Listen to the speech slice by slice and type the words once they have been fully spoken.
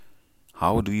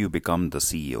How do you become the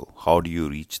CEO? How do you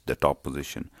reach the top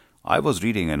position? I was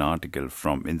reading an article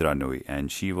from Indra Nooyi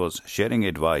and she was sharing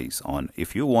advice on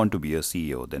if you want to be a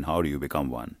CEO, then how do you become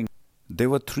one? There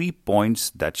were 3 points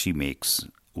that she makes.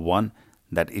 One,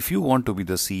 that if you want to be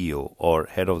the CEO or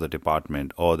head of the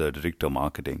department or the director of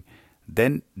marketing,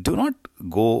 then do not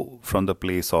go from the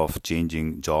place of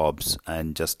changing jobs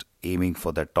and just aiming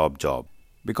for that top job.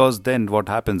 Because then what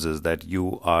happens is that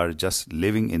you are just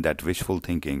living in that wishful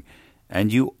thinking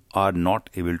and you are not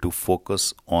able to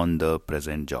focus on the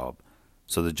present job.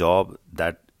 So, the job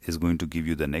that is going to give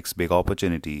you the next big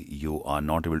opportunity, you are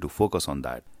not able to focus on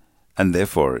that. And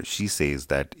therefore, she says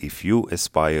that if you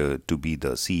aspire to be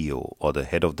the CEO or the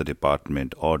head of the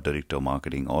department or director of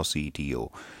marketing or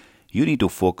CTO, you need to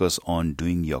focus on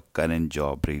doing your current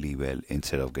job really well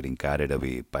instead of getting carried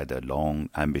away by the long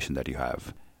ambition that you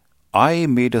have. I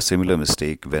made a similar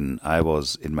mistake when I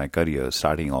was in my career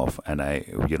starting off, and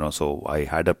so I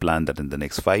had a plan that in the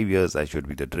next 5 years I should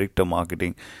be the director of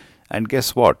marketing. And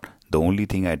guess what? The only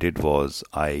thing I did was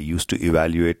I used to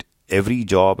evaluate every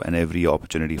job and every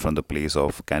opportunity from the place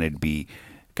of can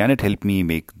it help me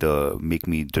make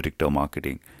me director of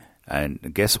marketing?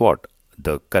 And guess what?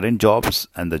 The current jobs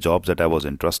and the jobs that I was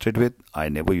interested with, I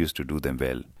never used to do them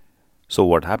well. So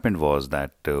what happened was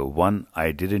that one,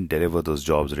 I didn't deliver those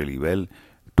jobs really well.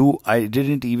 Two, I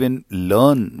didn't even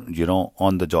learn,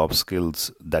 on the job skills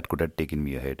that could have taken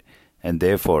me ahead. And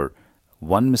therefore,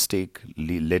 one mistake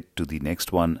led to the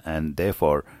next one, and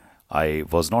therefore, I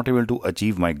was not able to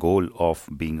achieve my goal of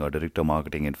being a director of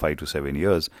marketing in 5 to 7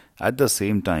 years. At the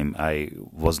same time, I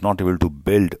was not able to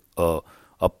build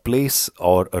a place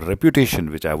or a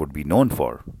reputation which I would be known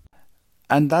for.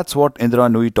 And that's what Indra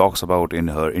Nooyi talks about in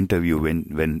her interview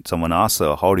when someone asks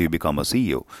her, how do you become a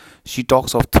CEO? She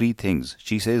talks of 3 things.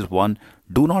 She says, one,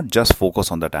 do not just focus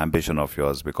on that ambition of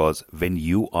yours, because when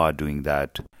you are doing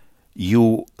that,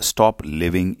 you stop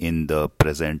living in the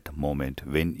present moment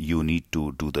when you need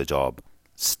to do the job.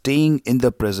 Staying in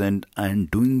the present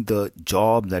and doing the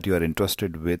job that you are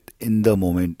interested with in the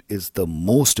moment is the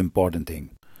most important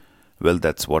thing. Well,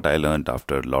 that's what I learned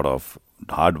after a lot of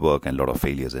hard work and a lot of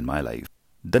failures in my life.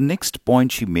 The next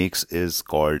point she makes is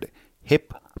called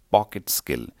hip pocket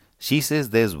skill. She says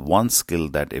there's one skill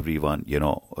that everyone,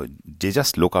 they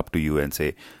just look up to you and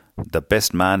say, the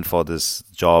best man for this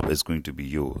job is going to be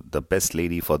you. The best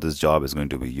lady for this job is going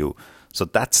to be you. So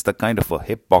that's the kind of a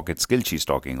hip pocket skill she's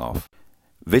talking of,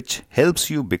 which helps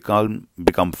you become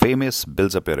famous,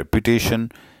 builds up your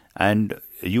reputation, and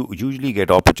you usually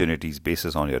get opportunities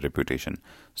basis on your reputation.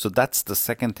 So that's the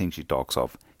second thing she talks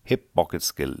of. Hip pocket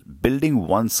skill, building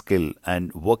one skill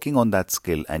and working on that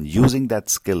skill and using that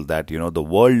skill that the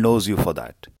world knows you for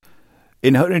that.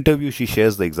 In her interview, she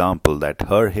shares the example that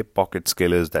her hip pocket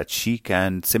skill is that she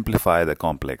can simplify the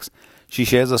complex. She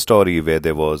shares a story where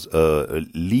there was a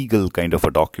legal kind of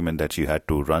a document that she had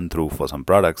to run through for some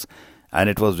products, and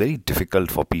it was very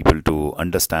difficult for people to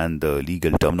understand the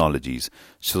legal terminologies.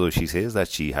 So she says that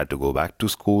she had to go back to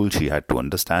school, she had to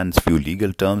understand few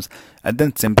legal terms, and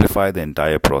then simplify the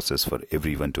entire process for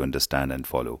everyone to understand and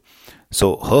follow.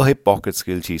 So her hip pocket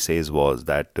skill, she says, was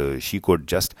that she could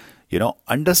just,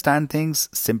 understand things,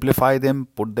 simplify them,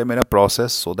 put them in a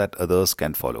process so that others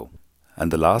can follow.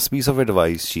 And the last piece of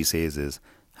advice she says is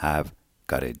have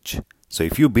courage. So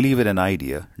if you believe in an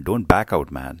idea, don't back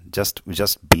out, man. Just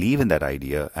believe in that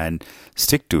idea and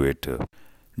stick to it.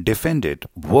 Defend it,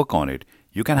 work on it.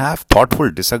 You can have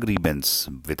thoughtful disagreements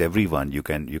with everyone. You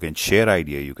can share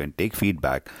idea, you can take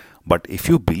feedback. But if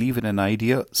you believe in an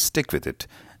idea, stick with it.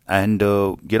 And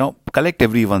collect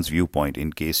everyone's viewpoint.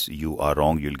 In case you are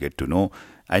wrong, you'll get to know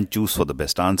and choose for the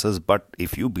best answers. But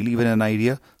if you believe in an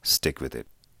idea, stick with it.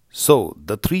 So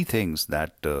the 3 things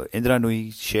that Indra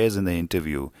Nooyi shares in the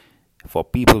interview for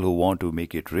people who want to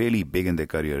make it really big in their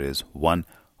career is, one,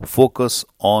 focus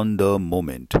on the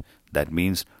moment. That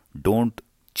means don't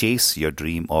chase your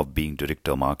dream of being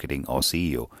director of marketing or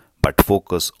CEO, but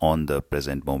focus on the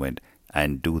present moment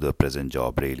and do the present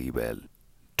job really well.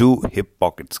 2, hip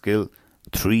pocket skill.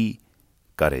 3,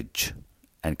 courage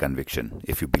and conviction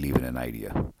if you believe in an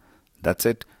idea. That's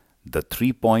it. The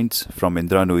 3 points from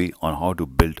Indra Nooyi on how to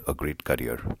build a great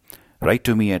career. Write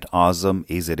to me at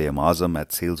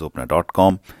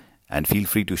azam@salesopener.com and feel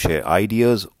free to share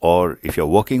ideas, or if you're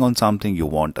working on something you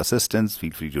want assistance,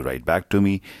 feel free to write back to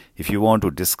me. If you want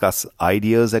to discuss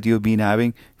ideas that you've been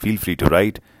having, feel free to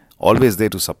write. Always there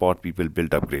to support people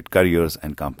build up great careers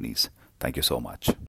and companies. Thank you so much.